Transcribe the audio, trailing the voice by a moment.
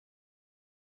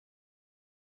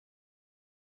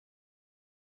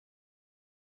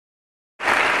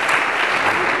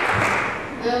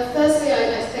Firstly,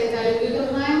 I'd like to thank Galen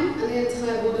Guggenheim and the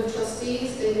entire Board of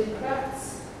Trustees, David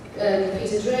Kratz,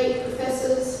 Peter Drake,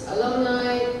 professors,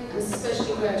 alumni, and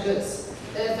especially graduates,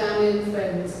 their family and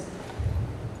friends.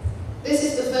 This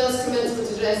is the first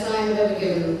commencement address I have ever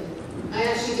given. I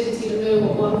actually didn't even know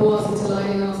what one was until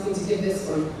Eileen asked me to give this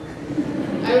one.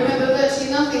 I remember virtually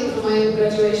nothing from my own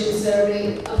graduation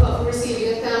ceremony, apart from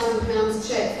receiving a £1,000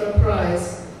 cheque for a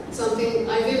prize, something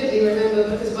I vividly remember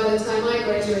because by the time I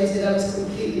graduated I was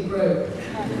completely broke.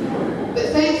 But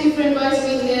thank you for inviting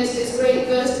me here to this great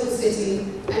vertical city,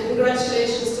 and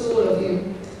congratulations to all of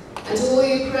you, and to all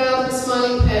you proud and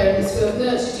smiling parents who have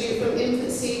nurtured you from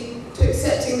infancy to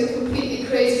accepting the completely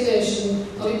crazy notion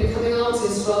of you becoming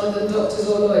artists rather than doctors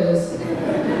or lawyers.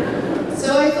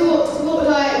 So I thought, what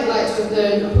would I have liked to have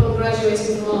known upon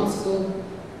graduating from art school?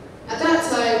 At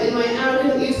that time, in my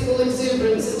arrogant, youthful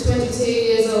exuberance of 22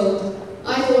 years old,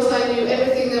 I thought I knew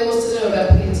everything there was to know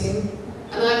about painting,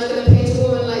 and I was going to paint a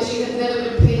woman like she had never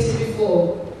been painted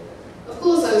before. Of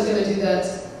course I was going to do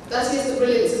that. That is the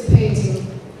brilliance of painting.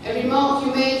 Every mark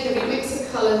you make, every mix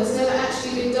of colour has never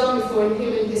actually been done before in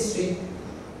human history.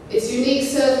 Its unique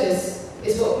surface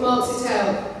is what marks it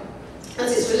out,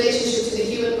 as its relationship to the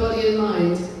human body and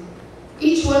mind.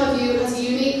 Each one of you has a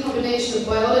unique combination of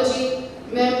biology,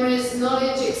 memories,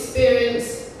 knowledge,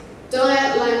 experience,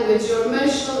 diet, language. Your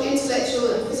emotional,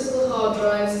 intellectual and physical hard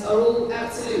drives are all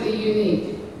absolutely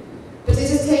unique. But it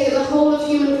has taken the whole of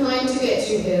humankind to get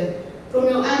you here. From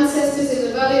your ancestors in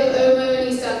the Valley of Omo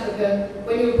in East Africa,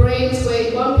 when your brains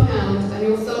weighed 1 pound and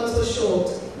your thumbs were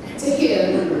short, to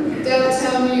here,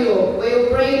 downtown New York, where your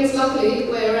brains luckily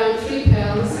weigh around 3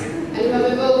 pounds, and you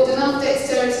have evolved enough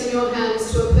dexterity in your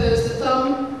hands to oppose the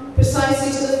thumb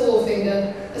precisely to the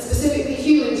forefinger, a specifically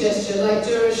human gesture like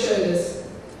Dürer showed us.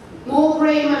 More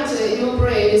grey matter in your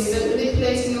brain is spent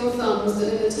manipulating your thumbs than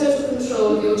in the total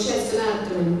control of your chest and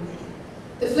abdomen.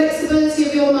 The flexibility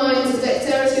of your minds and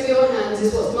dexterity of your hands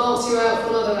is what marks you out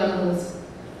from other animals.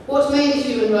 What made a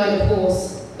human ride a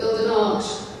horse, build an arch,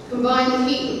 combine and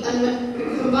heat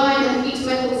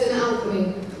metals in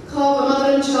alchemy, carve a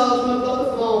mother and child from a block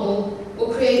of marble,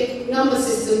 or create number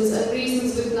systems and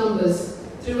reasons with numbers,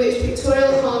 through which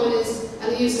pictorial harmonies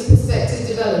and the use of perspective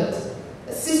developed.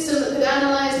 A system that could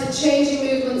analyse the changing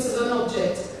movements of an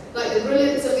object, like the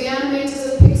brilliance of the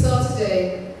animators of Pixar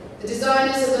today, the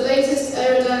designers of the latest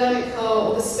aerodynamic car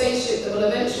or the spaceship that will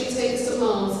eventually take us to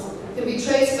Mars, can be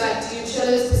traced back to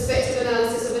Uccello's perspective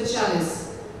analysis of a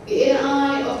chalice, the inner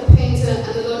eye of the painter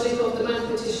and the logic of the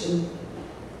mathematician.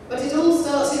 But it all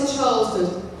starts in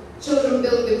childhood. Children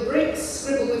build with bricks,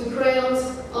 scribble with crayons,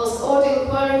 ask odd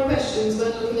inquiring questions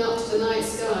when looking up to the night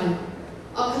sky.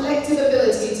 Our collective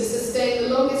ability to sustain the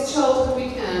longest childhood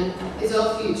we can is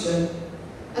our future.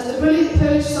 As the brilliant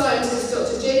Polish scientist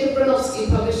Dr. Jacob Bronowski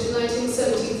published in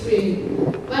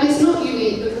 1973, man is not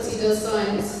unique because he does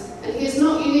science, and he is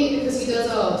not unique because he does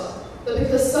art, but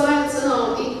because science and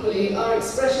art equally are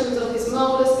expressions of his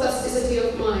marvellous plasticity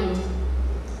of mind.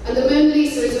 And the Mona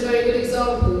Lisa is a very good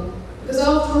example, because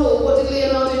after all, what did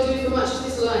Leonardo do for much of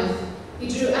his life? He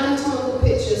drew anatomical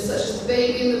pictures such as the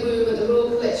baby in the womb at the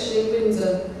Royal Collection in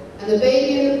Windsor, and the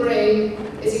baby in the brain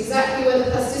is exactly where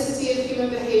the plasticity of human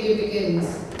behaviour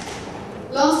begins.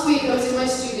 Last week I was in my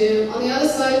studio on the other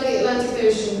side of the Atlantic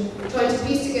Ocean trying to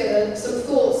piece together some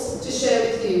thoughts to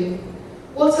share with you.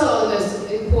 What are the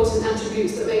most important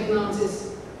attributes that make an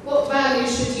artist? What value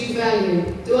should you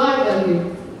value? Do I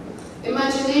value?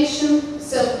 Imagination,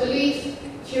 self-belief,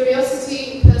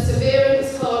 curiosity,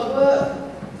 perseverance, hard work,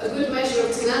 a good measure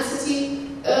of tenacity,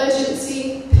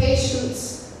 urgency,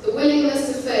 patience, the willingness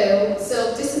to fail,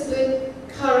 self-discipline,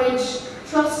 courage,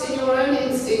 trust in your own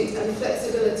instinct and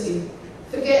flexibility.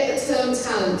 Forget the term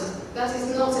talent. That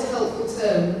is not a helpful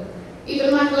term.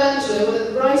 Even Michelangelo, one of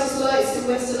the brightest lights in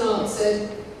Western art, said,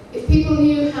 "If people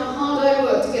knew how hard I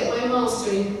worked to get my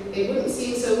mastery, it wouldn't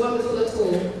seem so wonderful at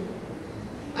all."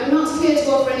 I'm not here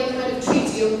to offer any kind of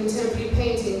treatise on contemporary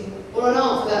painting, or on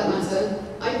art for that matter.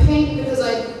 I paint because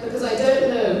I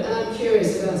don't know, and I'm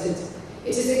curious about it.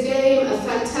 It is a game, a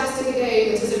fantastic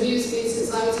game, that has amused me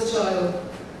since I was a child.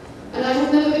 And I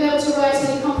have never been able to write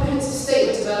any comprehensive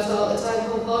statement about art that I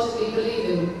wholeheartedly believe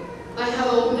in. I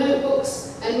have old notebooks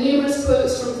and numerous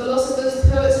quotes from philosophers,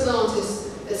 poets and artists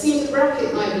that seem to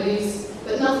bracket my beliefs,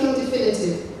 but nothing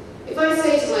definitive. If I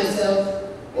say to myself,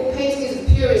 well, painting is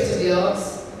the purest of the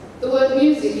arts, the word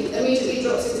music immediately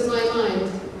drops into my mind.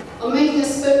 On making a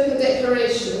spoken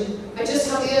declaration, I just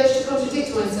have the urge to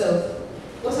contradict myself.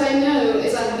 What I know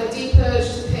is I have a deep urge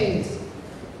to paint.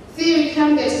 Theory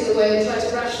can get in the way and try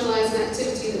to rationalise an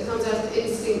activity that comes out of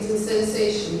instinct and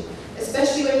sensation,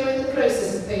 especially when you're in the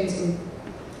process of painting.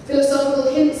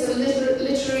 Philosophical hints and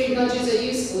literary nudges are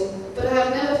useful, but I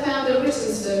have never found a written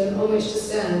stone on which to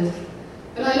stand.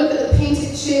 When I look at the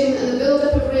painted chin and the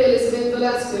build-up of realism in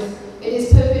Velasquez in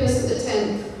his Popinus of the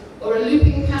Tenth, or a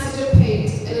looping passage of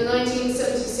paint in a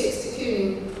 1976 de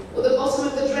Kooning, or the bottom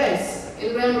of the dress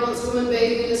in Rembrandt's Woman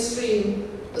Bathing in a Stream,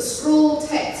 the scrawled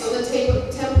text on the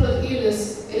Temple of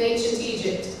Unas in ancient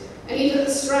Egypt, and even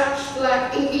the scratched,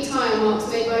 black, inky tire marks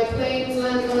made by planes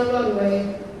landing on a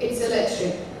runway, it's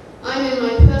electric. I'm in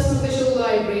my personal visual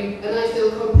library, and I feel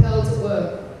compelled to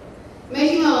work.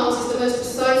 Making art is the most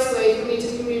precise way for me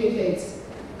to communicate.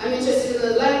 I'm interested in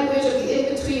the language of the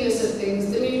in-betweenness of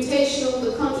things, the mutational,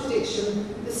 the contradiction,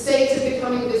 the state of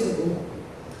becoming visible.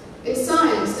 In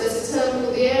science, there's a term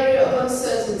called the area of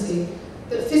uncertainty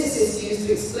that physicists use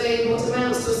to explain what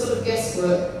amounts to a sort of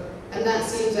guesswork, and that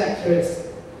seems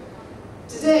accurate.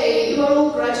 Today, you are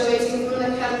all graduating from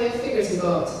an Academy of Figurative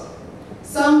Art.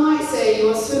 Some might say you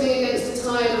are swimming against the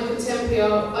tide of contemporary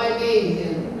art by being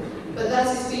here, but that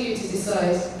is for you to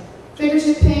decide.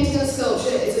 Figurative painting and sculpture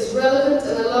is as relevant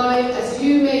and alive as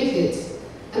you make it,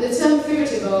 and the term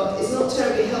figurative art is not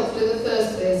terribly helpful in the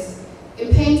first place.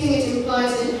 In painting, it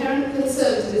implies an inherent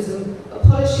conservatism, a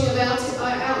polishing of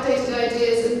outdated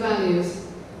ideas and values.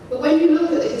 But when you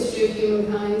look at the history of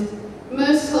humankind,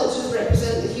 most cultures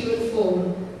represent the human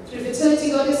form, through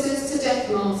fertility goddesses to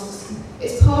death masks.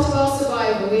 It's part of our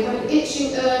survival. We have an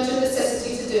itching urge and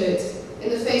necessity to do it, in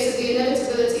the face of the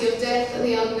inevitability of death and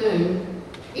the unknown.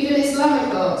 Even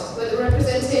Islamic art, where the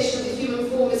representation of the human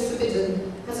form is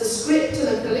forbidden, has a script and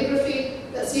a calligraphy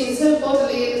that seems so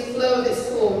bodily in the flow of its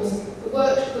forms.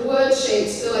 The word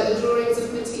shapes feel like the drawings of